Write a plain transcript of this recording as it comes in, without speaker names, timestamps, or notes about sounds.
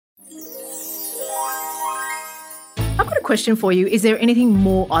question for you. Is there anything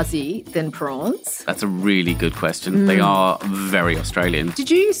more Aussie than prawns? That's a really good question. They are very Australian.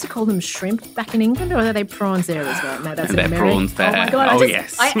 Did you used to call them shrimp back in England, or are they prawns there as well? No, that's And they're prawns there. Oh, my God.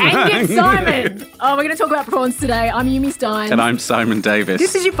 Yes. I angered Simon. Oh, we're going to talk about prawns today. I'm Yumi Stein. And I'm Simon Davis.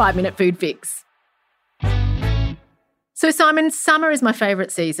 This is your 5-minute food fix. So, Simon, summer is my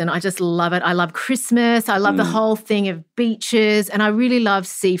favourite season. I just love it. I love Christmas. I love the whole thing of beaches, and I really love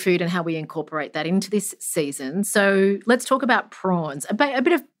seafood and how we incorporate that into this season. So let's talk about prawns, a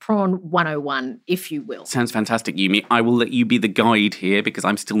bit of prawn 101, if you will. Sounds fantastic, Yumi. I will let you be the guide here because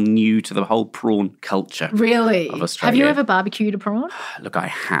I'm still new to the whole prawn culture. Really? Of Australia. Have you ever barbecued a prawn? Look, I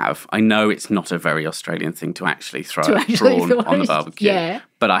have. I know it's not a very Australian thing to actually throw a prawn on the barbecue. Yeah.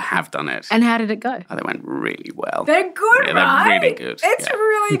 But I have done it. And how did it go? Oh, they went really well. They're good, right? They're really good. It's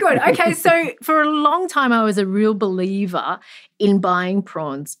really good. Okay, so for a long time I was a real believer in buying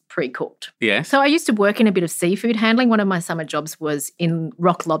prawns pre-cooked. Yes. So I used to work in a bit of seafood handling. One of my summer jobs was in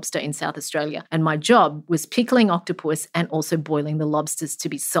Rock Lobster in South Australia. And my job was pickling octopus and also boiling the lobsters to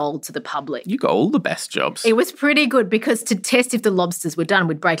be sold to the public. You got all the best jobs. It was pretty good because to test if the lobsters were done,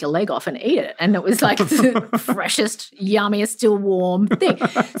 we'd break a leg off and eat it. And it was like the freshest, yummiest, still warm thing.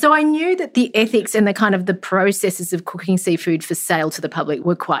 So I knew that the ethics and the kind of the processes of cooking seafood for sale to the public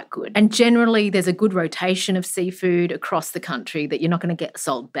were quite good. And generally there's a good rotation of seafood across the country that you're not going to get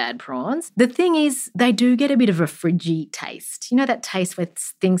sold bad prawns. The thing is, they do get a bit of a fridgy taste. You know that taste where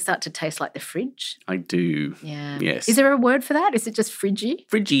things start to taste like the fridge? I do. Yeah. Yes. Is there a word for that? Is it just fridgy?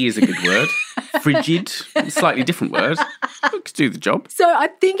 Fridgy is a good word. Frigid, slightly different word. Looks do the job. So I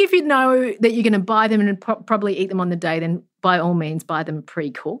think if you know that you're going to buy them and probably eat them on the day, then by all means buy them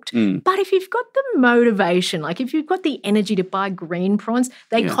pre-cooked. But if you've got the motivation, like if you've got the energy to buy green prawns,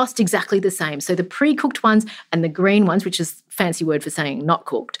 they cost exactly the same. So the pre-cooked ones and the green ones, which is a fancy word for saying not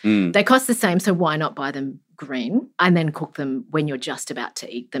cooked, they cost the same. So why not buy them green and then cook them when you're just about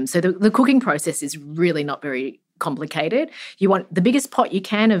to eat them? So the cooking process is really not very complicated. You want the biggest pot you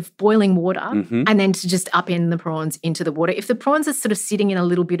can of boiling water and then to just upend the prawns into the water. If the prawns are sort of sitting in a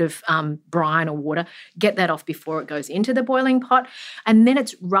little bit of brine or water, get that off before it goes into the boiling pot. And then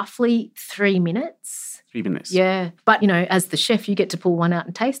it's roughly 3 minutes. 3 minutes. Yeah. But, you know, as the chef, you get to pull one out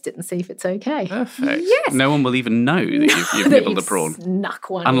and taste it and see if it's okay. Perfect. Yes. No one will even know that you've nibbled a prawn. Snuck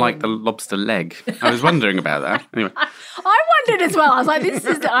one Unlike in. the lobster leg. I was wondering about that. Anyway. I wondered as well. I was like,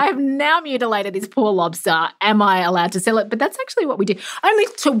 I have now mutilated this poor lobster. Am I allowed to sell it? But that's actually what we did. Only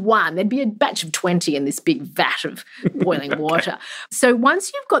to one. There'd be a batch of 20 in this big vat of boiling water. So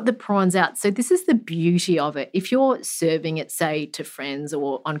once you've got the prawns out, so this is the beauty of it. If you're serving it, say, to friends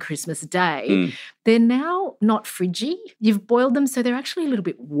or on Christmas Day, they're now not fridgy. You've boiled them so they're actually a little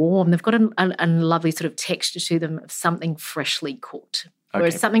bit warm. They've got a lovely sort of texture to them of something freshly cooked.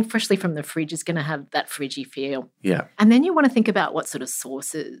 Whereas something freshly from the fridge is going to have that fridgy feel. Yeah. And then you want to think about what sort of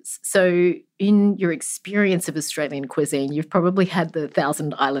sauces. So in your experience of Australian cuisine, you've probably had the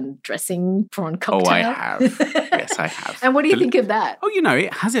Thousand Island dressing prawn cocktail. Oh, I have. Yes, I have. And what do you think of that? Oh, you know,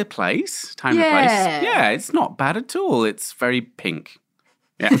 it has a place, time and place. Yeah, it's not bad at all. It's very pink.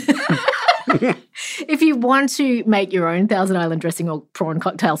 Yeah. If you want to make your own Thousand Island dressing or prawn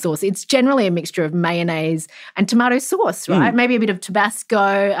cocktail sauce, it's generally a mixture of mayonnaise and tomato sauce, right? Maybe a bit of Tabasco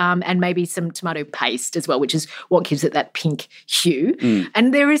and maybe some tomato paste as well, which is what gives it that pink hue.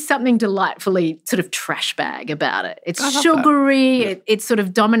 And there is something delightfully sort of trash bag about it. It's sugary. It sort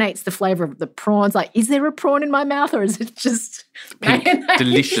of dominates the flavour of the prawns. Like, is there a prawn in my mouth or is it just pink mayonnaise?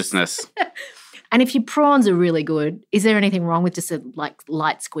 Deliciousness. And if your prawns are really good, is there anything wrong with just a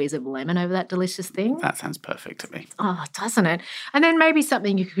light squeeze of lemon over that delicious thing? That sounds perfect to me. Oh, doesn't it? And then maybe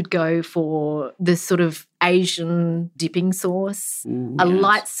something you could go for the sort of Asian dipping sauce,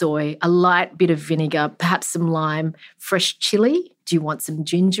 light soy, a light bit of vinegar, perhaps some lime, fresh chili. Do you want some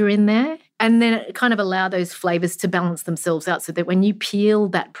ginger in there? And then kind of allow those flavours to balance themselves out so that when you peel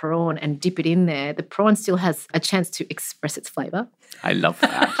that prawn and dip it in there, the prawn still has a chance to express its flavour. I love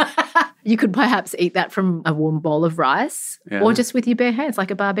that. You could perhaps eat that from a warm bowl of rice or just with your bare hands like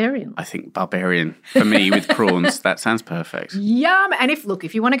a barbarian. I think barbarian for me with prawns. That sounds perfect. Yum. And if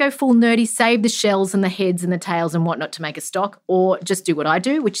you want to go full nerdy, save the shells and the heads and the tails and whatnot to make a stock, or just do what I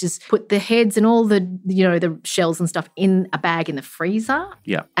do, which is put the heads and all the, the shells and stuff in a bag in the freezer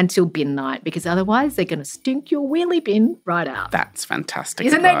until bin night, because otherwise they're going to stink your wheelie bin right out. That's fantastic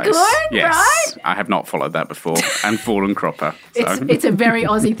Isn't advice. that good, yes. right? I have not followed that before and fallen cropper. So. It's a very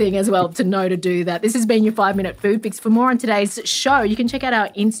Aussie thing as well to know to do that. This has been your 5-minute food fix. For more on today's show, you can check out our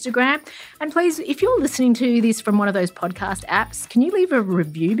Instagram. And please, if you're listening to this from one of those podcast apps, can you leave a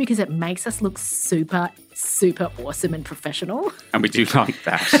review, because it makes us look super, super awesome and professional. And we do like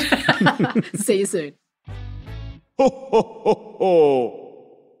that. See you soon. Ho, ho, ho, ho.